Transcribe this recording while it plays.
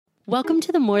Welcome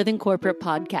to the More Than Corporate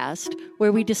podcast,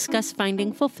 where we discuss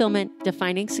finding fulfillment,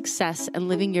 defining success, and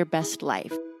living your best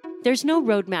life. There's no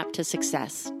roadmap to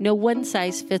success, no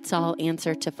one-size-fits-all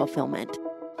answer to fulfillment.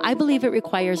 I believe it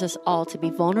requires us all to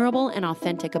be vulnerable and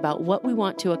authentic about what we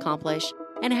want to accomplish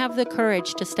and have the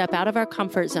courage to step out of our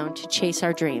comfort zone to chase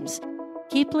our dreams.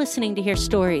 Keep listening to hear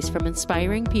stories from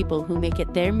inspiring people who make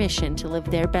it their mission to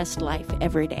live their best life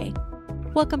every day.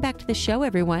 Welcome back to the show,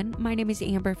 everyone. My name is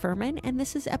Amber Furman, and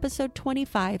this is episode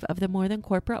 25 of the More Than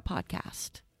Corporate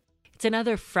podcast. It's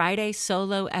another Friday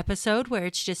solo episode where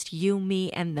it's just you,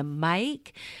 me, and the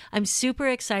mic. I'm super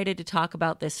excited to talk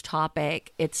about this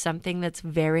topic. It's something that's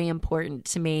very important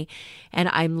to me, and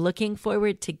I'm looking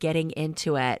forward to getting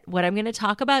into it. What I'm going to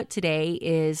talk about today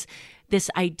is this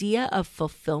idea of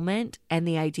fulfillment and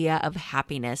the idea of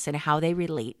happiness and how they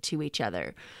relate to each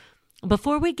other.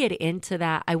 Before we get into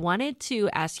that, I wanted to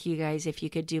ask you guys if you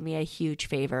could do me a huge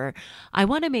favor. I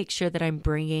want to make sure that I'm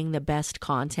bringing the best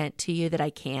content to you that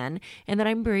I can, and that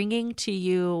I'm bringing to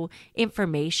you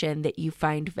information that you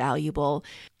find valuable.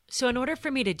 So in order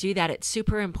for me to do that, it's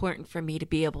super important for me to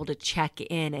be able to check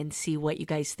in and see what you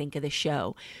guys think of the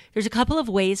show. There's a couple of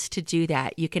ways to do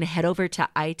that. You can head over to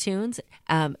iTunes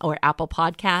or Apple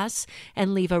Podcasts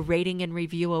and leave a rating and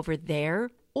review over there.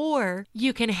 Or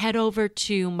you can head over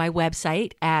to my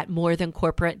website at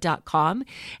morethancorporate.com,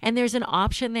 and there's an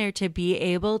option there to be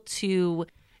able to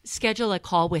schedule a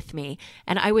call with me.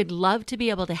 And I would love to be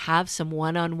able to have some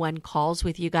one-on-one calls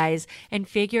with you guys and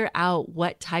figure out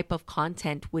what type of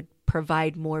content would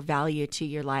provide more value to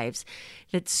your lives.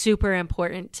 That's super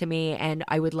important to me, and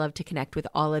I would love to connect with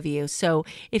all of you. So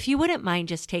if you wouldn't mind,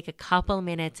 just take a couple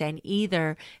minutes and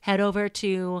either head over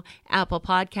to Apple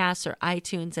Podcasts or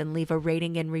iTunes and leave a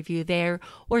rating and review there,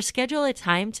 or schedule a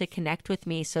time to connect with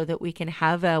me so that we can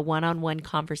have a one-on-one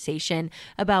conversation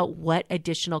about what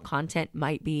additional content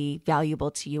might be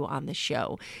valuable to you on the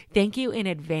show. Thank you in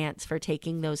advance for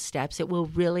taking those steps. It will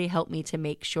really help me to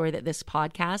make sure that this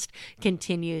podcast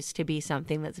continues to be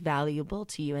something that's valuable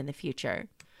to you in the future.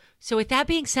 So with that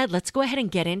being said, let's go ahead and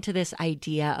get into this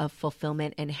idea of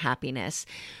fulfillment and happiness.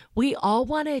 We all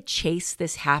want to chase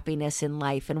this happiness in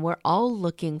life, and we're all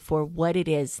looking for what it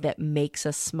is that makes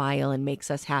us smile and makes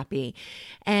us happy.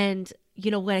 And you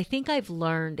know, what I think I've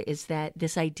learned is that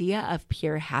this idea of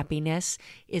pure happiness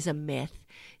is a myth.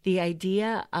 The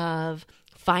idea of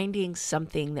finding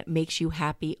something that makes you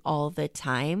happy all the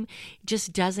time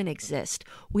just doesn't exist.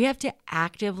 We have to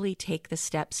actively take the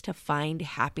steps to find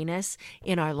happiness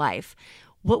in our life.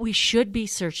 What we should be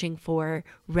searching for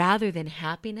rather than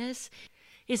happiness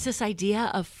is this idea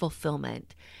of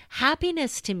fulfillment.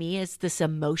 Happiness to me is this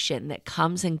emotion that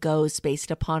comes and goes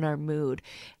based upon our mood.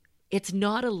 It's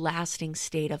not a lasting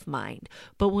state of mind.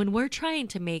 But when we're trying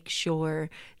to make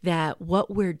sure that what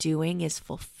we're doing is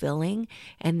fulfilling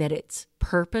and that it's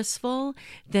purposeful,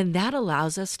 then that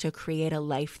allows us to create a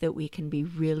life that we can be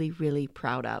really, really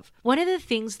proud of. One of the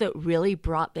things that really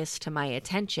brought this to my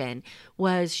attention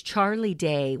was Charlie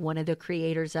Day, one of the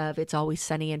creators of It's Always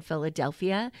Sunny in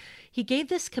Philadelphia. He gave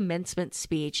this commencement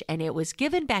speech, and it was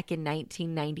given back in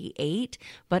 1998,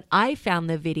 but I found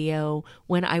the video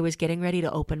when I was getting ready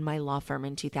to open my law firm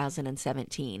in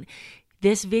 2017.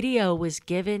 This video was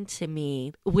given to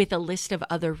me with a list of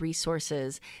other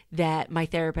resources that my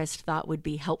therapist thought would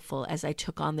be helpful as I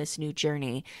took on this new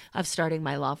journey of starting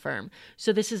my law firm.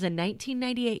 So this is a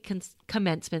 1998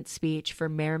 commencement speech for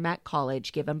Merrimack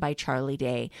College given by Charlie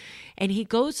Day. And he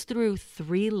goes through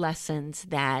 3 lessons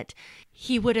that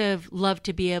he would have loved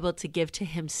to be able to give to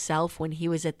himself when he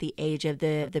was at the age of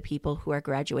the people who are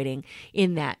graduating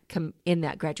in that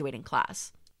graduating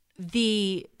class.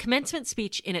 The commencement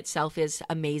speech in itself is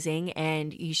amazing,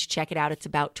 and you should check it out. It's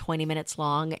about 20 minutes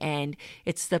long, and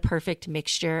it's the perfect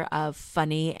mixture of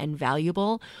funny and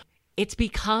valuable. It's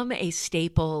become a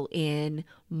staple in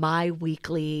my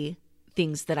weekly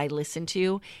things that I listen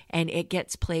to, and it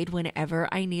gets played whenever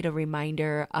I need a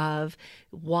reminder of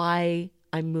why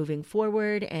I'm moving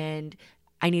forward, and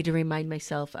I need to remind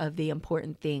myself of the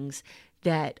important things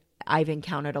that I've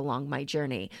encountered along my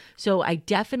journey. So I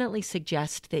definitely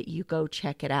suggest that you go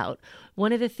check it out.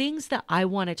 One of the things that I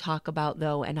want to talk about,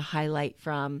 though, and highlight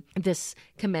from this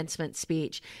commencement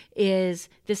speech is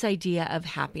this idea of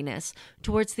happiness.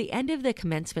 Towards the end of the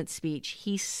commencement speech,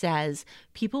 he says,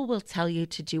 people will tell you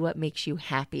to do what makes you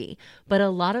happy, but a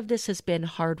lot of this has been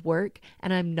hard work,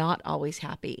 and I'm not always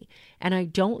happy. And I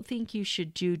don't think you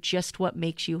should do just what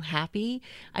makes you happy.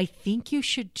 I think you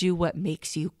should do what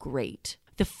makes you great.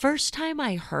 The first time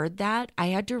I heard that, I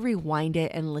had to rewind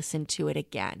it and listen to it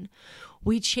again.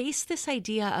 We chase this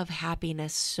idea of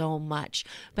happiness so much,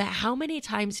 but how many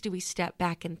times do we step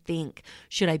back and think,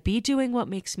 should I be doing what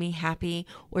makes me happy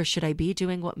or should I be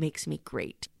doing what makes me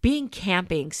great? Being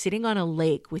camping, sitting on a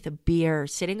lake with a beer,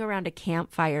 sitting around a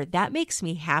campfire, that makes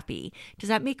me happy. Does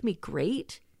that make me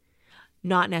great?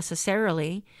 Not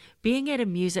necessarily. Being at a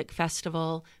music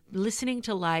festival, listening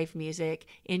to live music,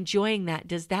 enjoying that,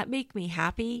 does that make me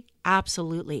happy?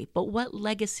 Absolutely. But what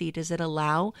legacy does it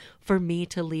allow for me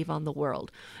to leave on the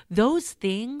world? Those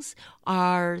things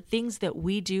are things that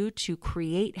we do to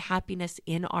create happiness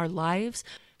in our lives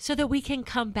so that we can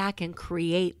come back and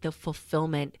create the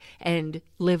fulfillment and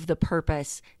live the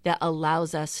purpose that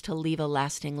allows us to leave a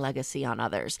lasting legacy on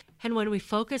others. And when we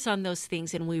focus on those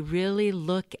things and we really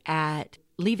look at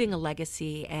leaving a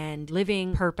legacy and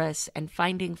living purpose and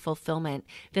finding fulfillment,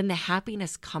 then the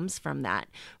happiness comes from that.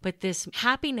 But this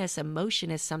happiness emotion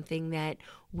is something that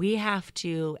we have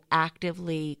to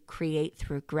actively create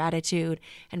through gratitude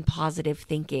and positive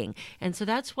thinking. And so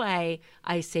that's why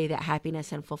I say that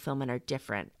happiness and fulfillment are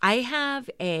different. I have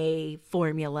a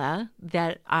formula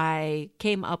that I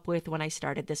came up with when I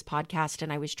started this podcast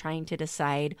and I was trying to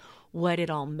decide what it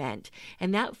all meant.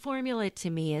 And that formula to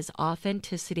me is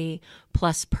authenticity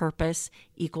plus purpose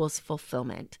equals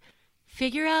fulfillment.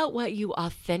 Figure out what you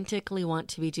authentically want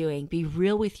to be doing. Be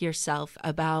real with yourself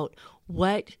about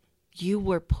what you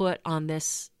were put on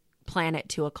this planet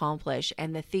to accomplish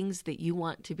and the things that you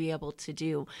want to be able to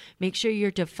do. Make sure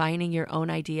you're defining your own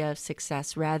idea of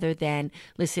success rather than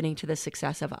listening to the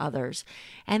success of others.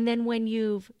 And then when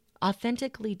you've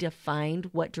authentically defined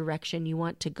what direction you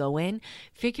want to go in,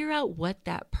 figure out what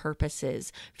that purpose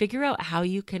is. Figure out how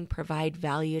you can provide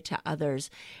value to others.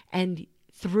 And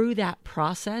through that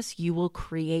process, you will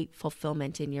create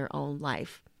fulfillment in your own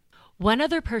life. One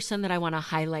other person that I want to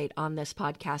highlight on this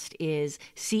podcast is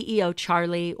CEO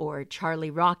Charlie or Charlie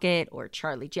Rocket or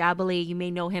Charlie Jabaley. You may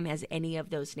know him as any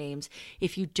of those names.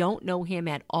 If you don't know him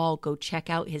at all, go check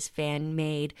out his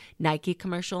fan-made Nike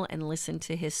commercial and listen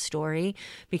to his story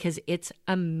because it's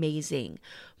amazing.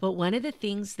 But one of the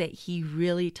things that he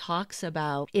really talks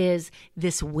about is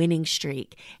this winning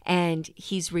streak. And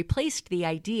he's replaced the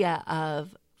idea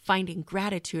of finding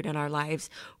gratitude in our lives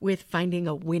with finding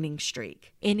a winning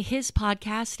streak. In his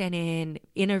podcast and in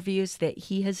interviews that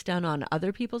he has done on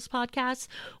other people's podcasts,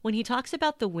 when he talks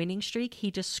about the winning streak,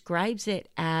 he describes it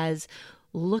as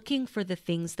looking for the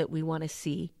things that we want to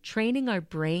see, training our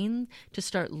brain to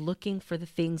start looking for the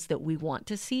things that we want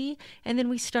to see, and then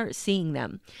we start seeing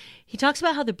them. He talks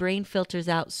about how the brain filters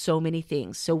out so many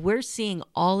things. So we're seeing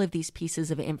all of these pieces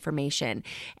of information,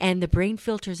 and the brain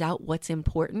filters out what's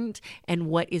important and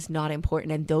what is not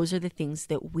important. And those are the things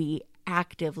that we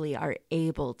actively are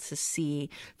able to see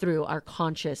through our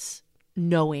conscious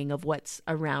knowing of what's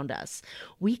around us.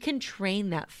 We can train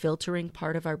that filtering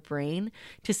part of our brain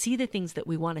to see the things that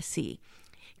we want to see.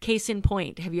 Case in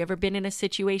point, have you ever been in a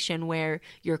situation where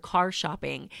you're car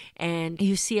shopping and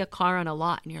you see a car on a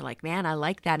lot and you're like, man, I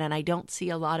like that and I don't see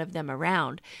a lot of them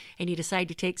around, and you decide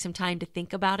to take some time to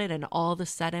think about it and all of a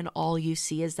sudden all you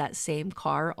see is that same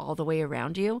car all the way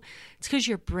around you? It's because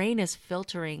your brain is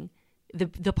filtering.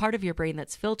 The part of your brain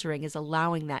that's filtering is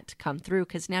allowing that to come through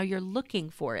because now you're looking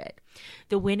for it.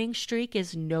 The winning streak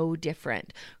is no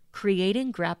different.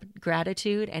 Creating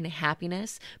gratitude and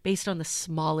happiness based on the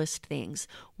smallest things.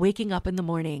 Waking up in the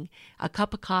morning, a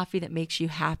cup of coffee that makes you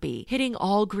happy, hitting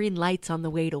all green lights on the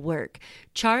way to work.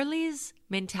 Charlie's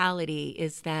mentality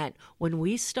is that when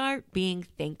we start being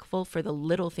thankful for the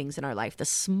little things in our life, the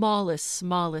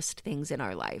smallest things in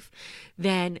our life,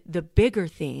 then the bigger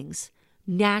things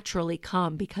naturally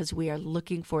come because we are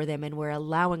looking for them and we're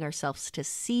allowing ourselves to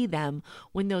see them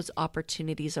when those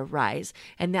opportunities arise.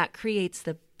 And that creates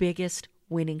the biggest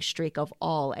winning streak of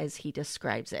all, as he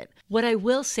describes it. What I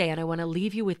will say, and I want to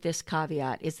leave you with this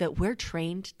caveat, is that we're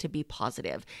trained to be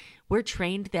positive. We're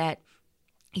trained that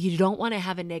you don't want to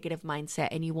have a negative mindset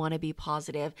and you want to be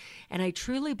positive. And I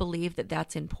truly believe that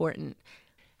that's important.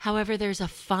 However, there's a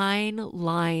fine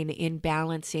line in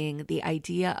balancing the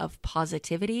idea of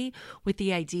positivity with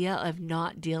the idea of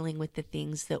not dealing with the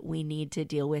things that we need to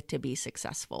deal with to be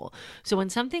successful. So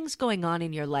when something's going on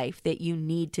in your life that you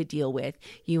need to deal with,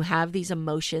 you have these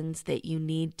emotions that you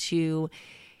need to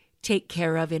take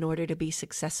care of in order to be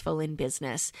successful in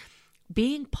business.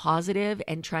 Being positive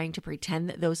and trying to pretend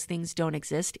that those things don't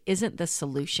exist isn't the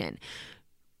solution.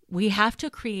 We have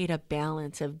to create a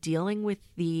balance of dealing with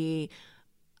the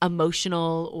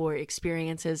emotional or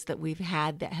experiences that we've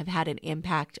had that have had an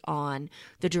impact on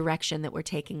the direction that we're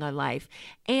taking our life,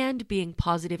 and being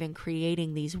positive and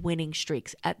creating these winning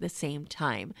streaks at the same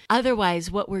time. Otherwise,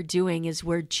 what we're doing is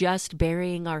we're just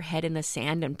burying our head in the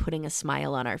sand and putting a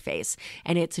smile on our face,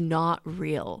 and it's not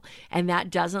real. And that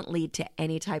doesn't lead to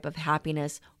any type of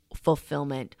happiness,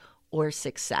 fulfillment, or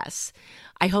success.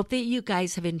 I hope that you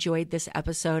guys have enjoyed this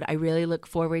episode. I really look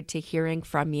forward to hearing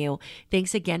from you.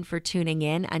 Thanks again for tuning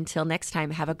in. Until next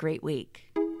time, have a great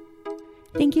week.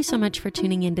 Thank you so much for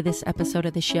tuning into this episode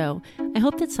of the show. I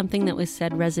hope that something that was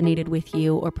said resonated with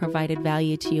you or provided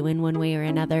value to you in one way or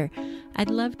another. I'd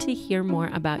love to hear more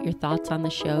about your thoughts on the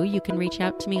show. You can reach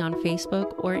out to me on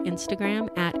Facebook or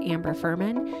Instagram at Amber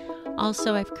Furman.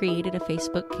 Also, I've created a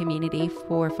Facebook community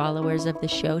for followers of the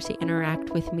show to interact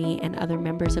with me and other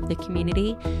members of the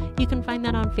community. You can find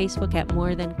that on Facebook at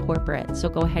More Than Corporate. So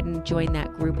go ahead and join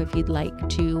that group if you'd like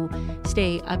to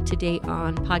stay up to date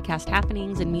on podcast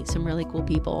happenings and meet some really cool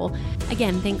people.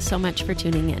 Again, thanks so much for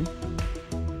tuning in.